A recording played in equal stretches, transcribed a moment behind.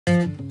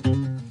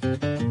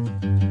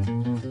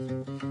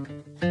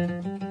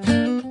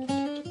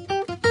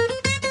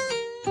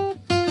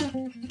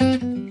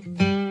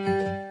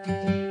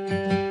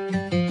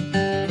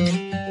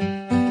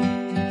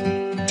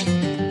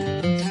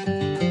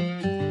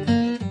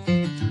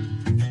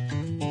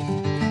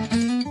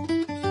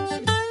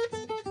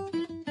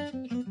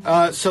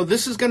So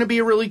this is going to be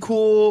a really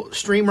cool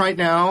stream right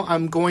now.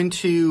 I'm going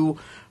to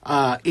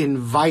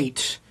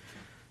invite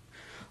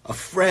a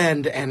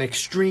friend and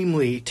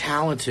extremely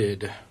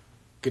talented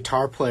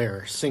guitar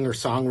player,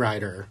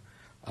 singer-songwriter.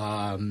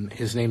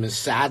 His name is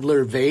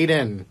Sadler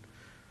Vaden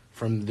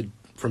from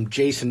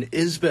Jason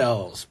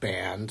Isbell's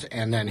band,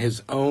 and then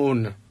his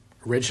own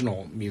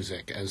original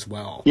music as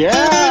well.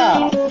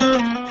 Yeah!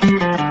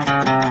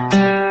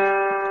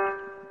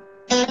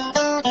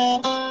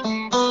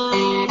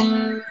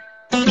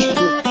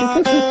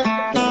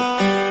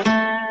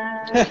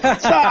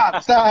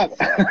 Stop.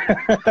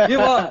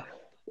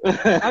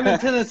 I'm in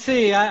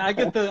Tennessee. I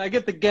get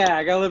the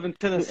gag. I live in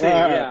Tennessee.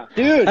 Yeah,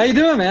 dude. How you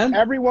doing, man?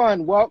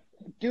 Everyone, well,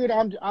 dude,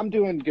 I'm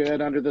doing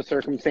good under the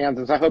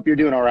circumstances. I hope you're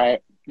doing all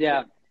right.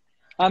 Yeah,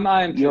 I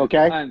am too. You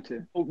okay? I am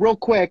too. Well, real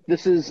quick,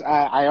 this is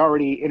I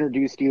already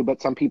introduced you,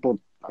 but some people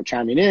are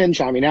chiming in,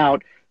 chiming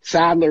out.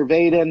 Sadler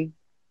Vaden,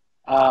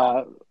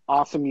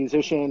 awesome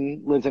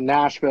musician, lives in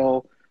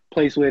Nashville,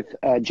 plays with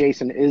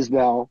Jason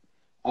Isbell.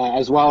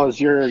 As well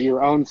as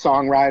your own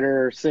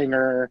songwriter,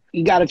 singer.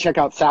 You got to check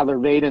out Sadler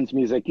Vaden's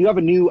music. You have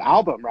a new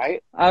album,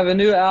 right? I have a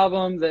new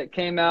album that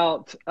came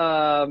out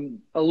a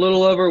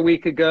little over a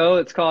week ago.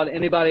 It's called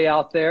Anybody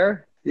Out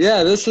There?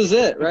 Yeah, this is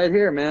it right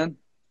here, man.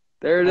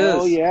 There it is.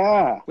 Oh,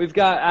 yeah.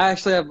 I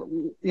actually have,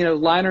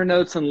 liner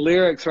notes and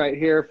lyrics right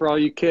here for all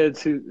you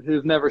kids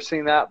who've never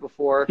seen that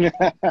before.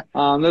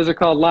 Those are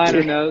called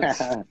liner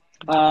notes.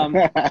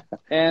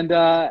 And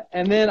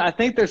then I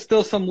think there's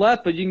still some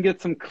left, but you can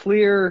get some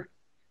clear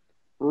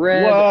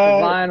red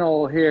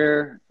vinyl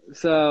here,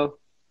 so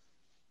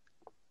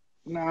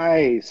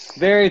nice.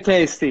 Very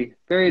tasty.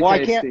 Very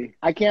tasty.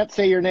 I can't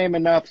say your name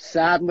enough.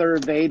 Sadler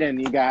Vaden,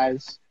 you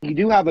guys. You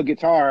do have a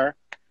guitar.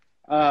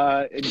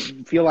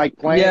 Feel like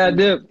playing? Yeah, I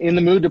do. In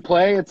the mood to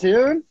play a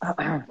tune?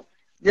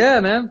 Yeah,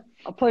 man.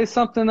 I'll play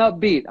something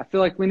upbeat. I feel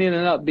like we need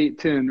an upbeat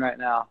tune right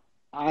now.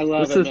 I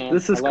love it, man.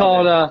 This is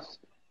called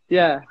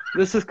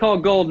this is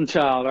called Golden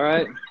Child, all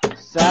right?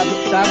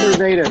 Sadler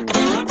Vaden.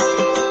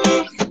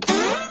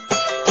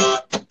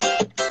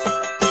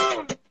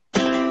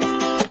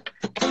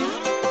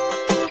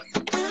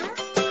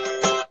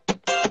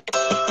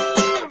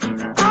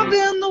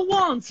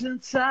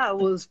 Since I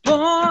was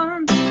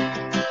born,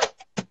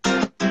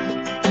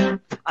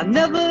 I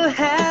never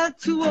had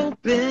to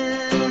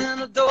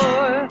open a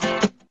door.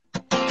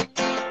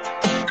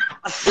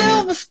 A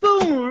silver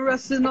spoon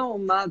resting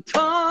on my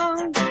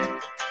tongue.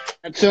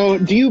 So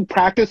do you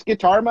practice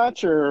guitar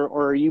much, or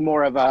are you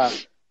more of a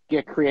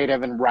get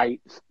creative and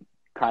write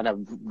kind of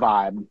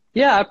vibe?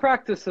 Yeah, I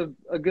practice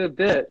a good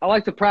bit. I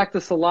like to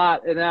practice a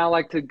lot, and I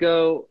like to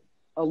go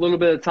a little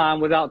bit of time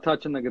without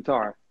touching the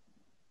guitar.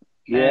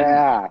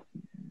 Yeah.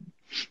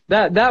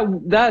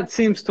 That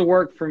seems to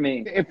work for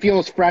me. It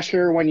feels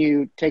fresher when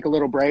you take a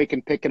little break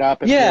and pick it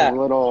up. And yeah. A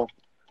little,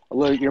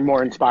 you're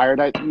more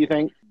inspired, you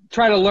think?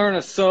 Try to learn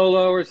a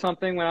solo or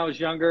something when I was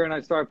younger and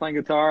I started playing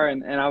guitar,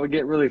 and I would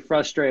get really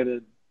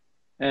frustrated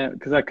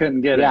because I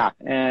couldn't get it.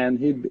 And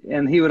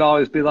he would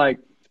always be like,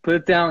 put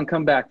it down and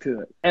come back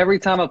to it. Every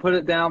time I put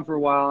it down for a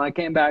while and I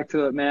came back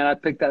to it, man, I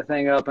picked that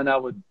thing up and I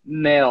would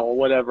nail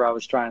whatever I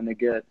was trying to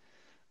get.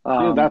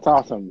 Dude, that's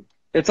awesome.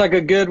 It's like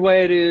a good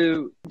way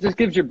to just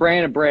gives your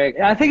brain a break.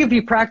 And I think if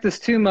you practice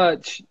too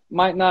much,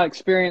 might not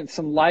experience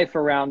some life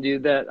around you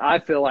that I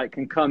feel like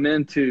can come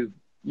into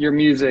your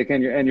music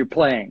and your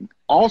playing.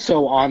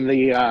 Also on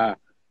the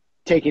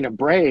taking a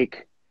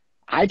break,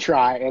 I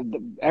try,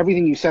 and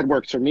everything you said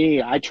works for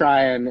me. I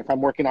try, and if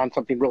I'm working on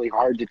something really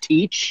hard to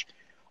teach,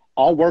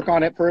 I'll work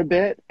on it for a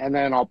bit and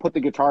then I'll put the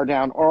guitar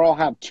down, or I'll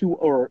have two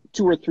or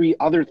three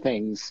other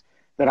things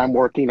that I'm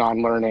working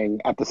on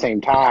learning at the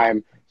same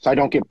time, so I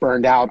don't get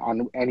burned out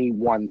on any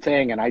one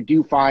thing. And I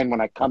do find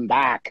when I come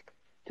back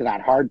to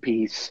that hard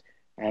piece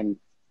and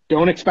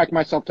don't expect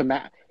myself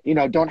to,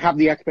 don't have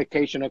the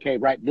expectation, okay,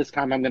 right, this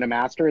time I'm going to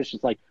master. It's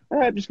just like, all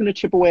right, I'm just going to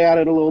chip away at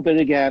it a little bit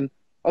again.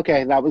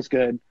 Okay, that was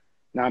good.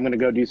 Now I'm going to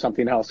go do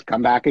something else,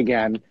 come back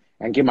again,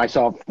 and give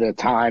myself the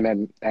time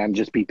and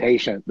just be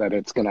patient that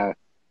it's going to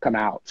come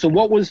out. So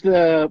what was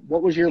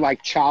your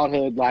like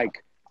childhood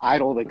like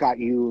idol that got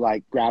you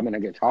like grabbing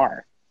a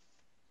guitar?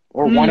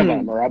 Or one of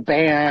them, or a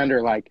band,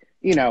 or like,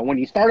 when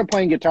you started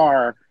playing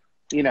guitar,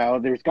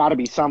 there's got to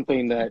be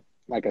something that,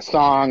 like a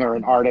song or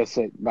an artist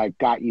that like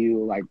got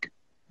you like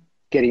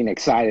getting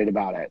excited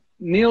about it.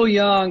 Neil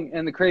Young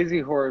and the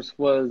Crazy Horse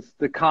was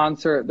the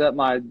concert that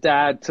my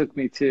dad took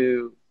me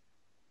to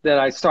that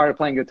I started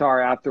playing guitar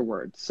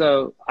afterwards.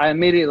 So I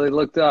immediately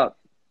looked up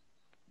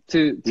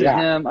to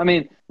him. I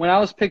mean, when I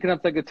was picking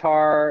up the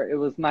guitar, it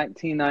was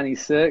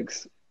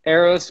 1996.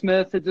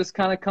 Aerosmith had just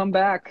kind of come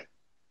back.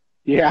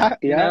 Yeah.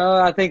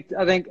 I think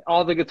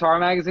all the guitar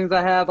magazines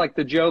I had, like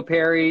the Joe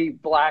Perry,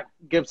 Black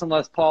Gibson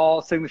Les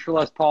Paul, Signature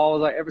Les Paul,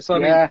 was like I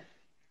mean,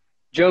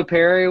 Joe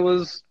Perry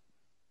was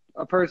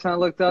a person I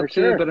looked up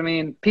to, but I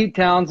mean, Pete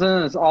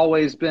Townsend has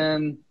always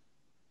been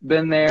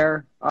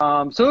there.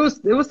 So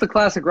it was the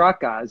classic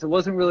rock guys. It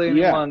wasn't really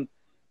anyone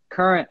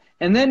current.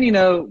 And then,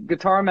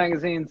 guitar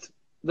magazines,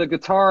 the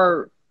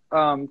guitar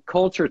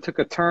culture took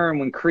a turn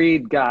when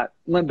Creed got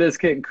Limp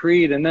Bizkit and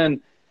Creed, and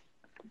then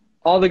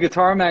all the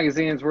guitar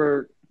magazines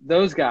were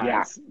those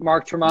guys,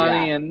 Mark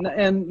Tremonti,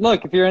 and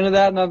look, if you're into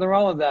that, nothing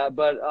wrong with that.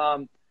 But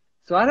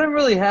so I didn't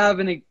really have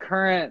any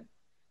current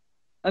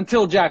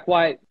until Jack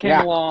White came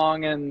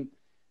along,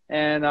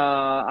 and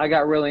I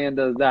got really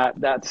into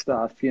that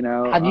stuff. You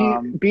know, have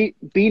you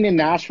being in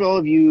Nashville?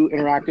 Have you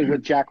interacted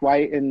with Jack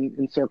White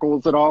in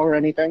circles at all or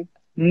anything?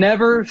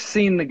 Never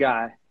seen the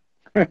guy.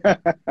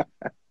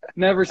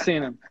 Never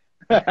seen him.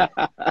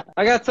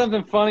 I got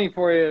something funny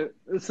for you.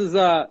 This is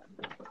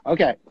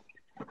okay.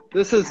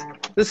 This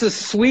is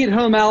Sweet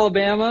Home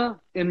Alabama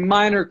in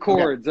minor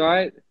chords, all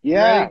right?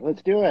 Yeah, ready?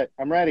 Let's do it.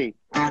 I'm ready.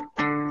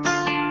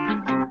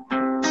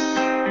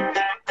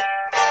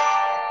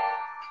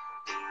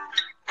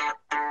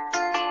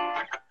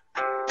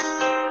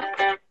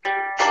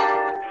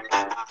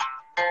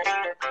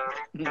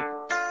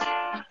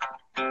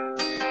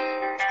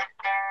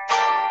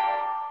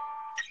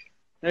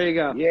 There you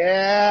go.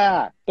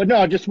 Yeah. But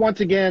no, just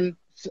once again,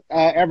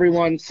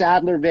 everyone,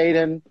 Sadler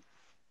Vaden.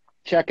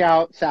 Check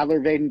out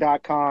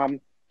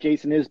SadlerVaden.com.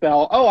 Jason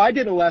Isbell. Oh, I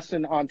did a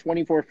lesson on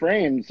 24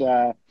 frames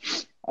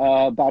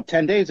about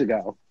 10 days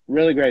ago.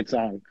 Really great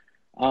song.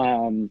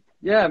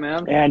 Yeah,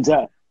 man. And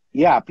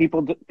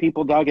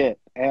people dug it.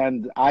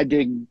 And I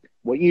dig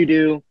what you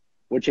do,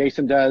 what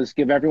Jason does.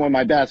 Give everyone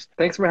my best.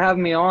 Thanks for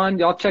having me on.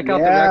 Y'all check out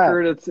the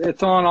record.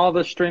 It's on all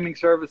the streaming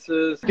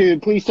services.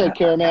 Dude, please take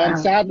care, man.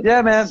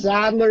 Yeah, man.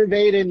 Sadler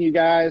Vaden, you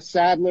guys.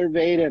 Sadler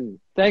Vaden.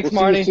 Thanks,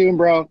 We'll Marty. See you soon,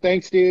 bro.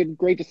 Thanks, dude.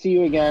 Great to see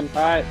you again.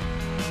 All right.